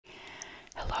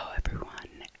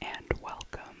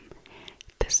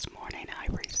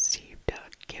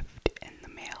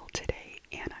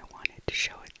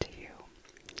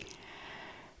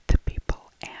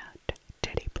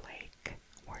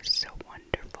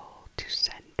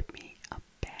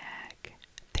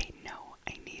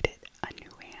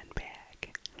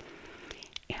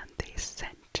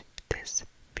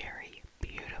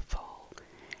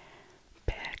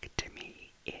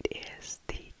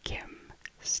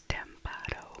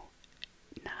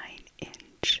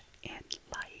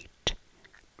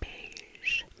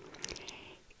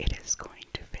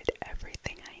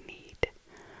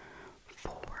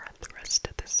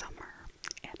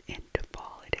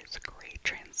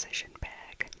precision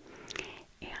bag,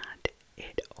 and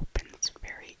it opens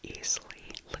very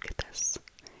easily. Look at this.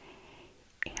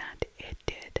 And it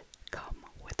did come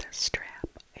with a strap,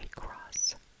 a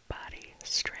cross-body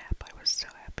strap. I was so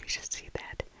happy to see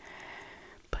that.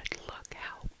 But look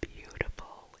how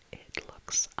beautiful it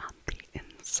looks on the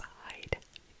inside.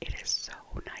 It is so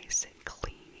nice and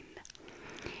clean.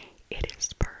 It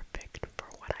is perfect for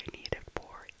what I need it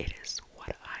for. It is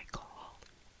what I call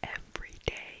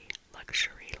everyday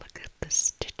luxury. Look at the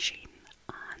stitching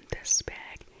on this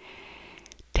bag.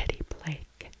 Teddy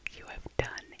Blake, you have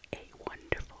done a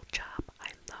wonderful job. I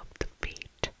love the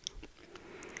feet.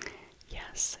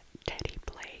 Yes, Teddy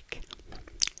Blake,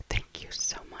 thank you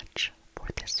so much for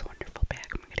this wonderful bag.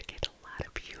 I'm going to get a lot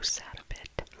of use out of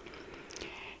it.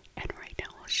 And right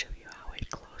now I'll show you how it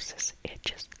closes. It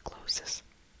just closes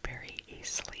very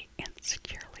easily and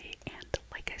securely, and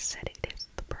like I said, it is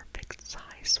the perfect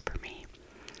size for me.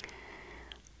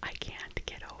 I can't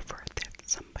get over that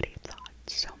somebody thought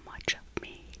so much of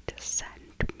me to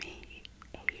send me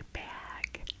a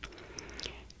bag,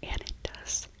 and it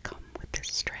does come with a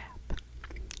strap.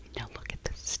 Now look at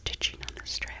the stitching on the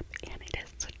strap, and it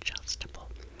is adjustable.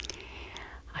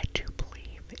 I do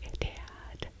believe it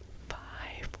had 5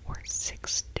 or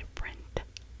 6 different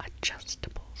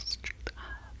adjustable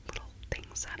little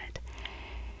things on it,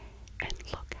 and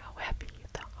look how heavy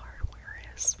the hardware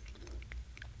is.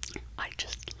 I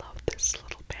just love this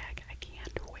little bag. I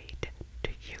can't wait to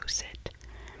use it.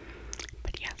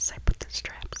 But yes, I put the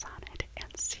straps on it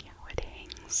and see how it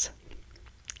hangs.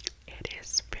 It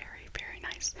is very, very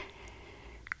nice.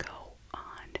 Go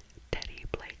on Teddy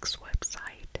Blake's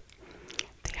website.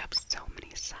 They have so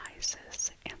many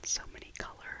sizes and so many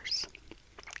colors,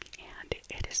 and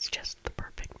it is just the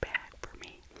perfect bag for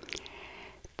me.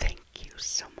 Thank you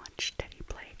so much, Teddy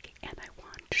Blake, and I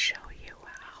want to show you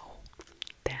how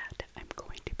that I'm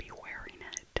going to be wearing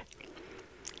it.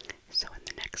 So in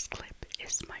the next clip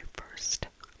is my first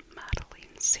modeling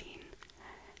scene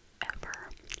ever.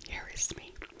 Here is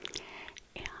me,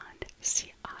 and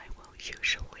see, I will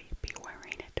usually be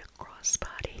wearing it a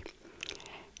crossbody,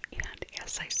 and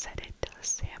as I said, it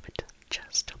does have